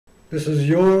This is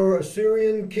your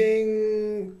Assyrian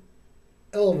king,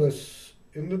 Elvis,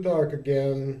 in the dark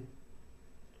again.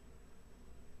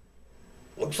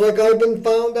 Looks like I've been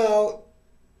found out.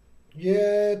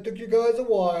 Yeah, it took you guys a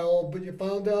while, but you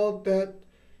found out that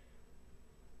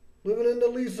living in the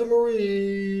Lisa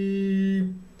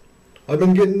Marie, I've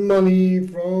been getting money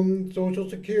from Social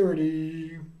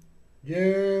Security.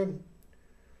 Yeah,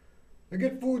 I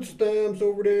get food stamps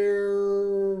over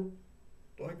there.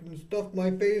 I can stuff my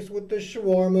face with the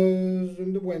shawarmas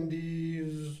and the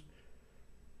Wendy's.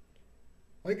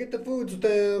 I get the food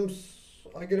stamps.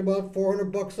 I get about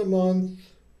 $400 a month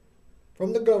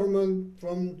from the government,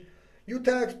 from you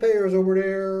taxpayers over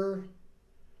there.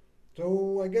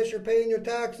 So I guess you're paying your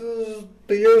taxes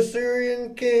to your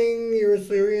Assyrian king, your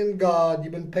Assyrian god.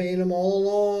 You've been paying him all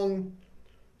along,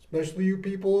 especially you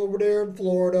people over there in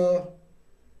Florida.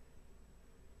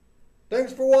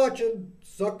 Thanks for watching,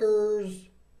 suckers.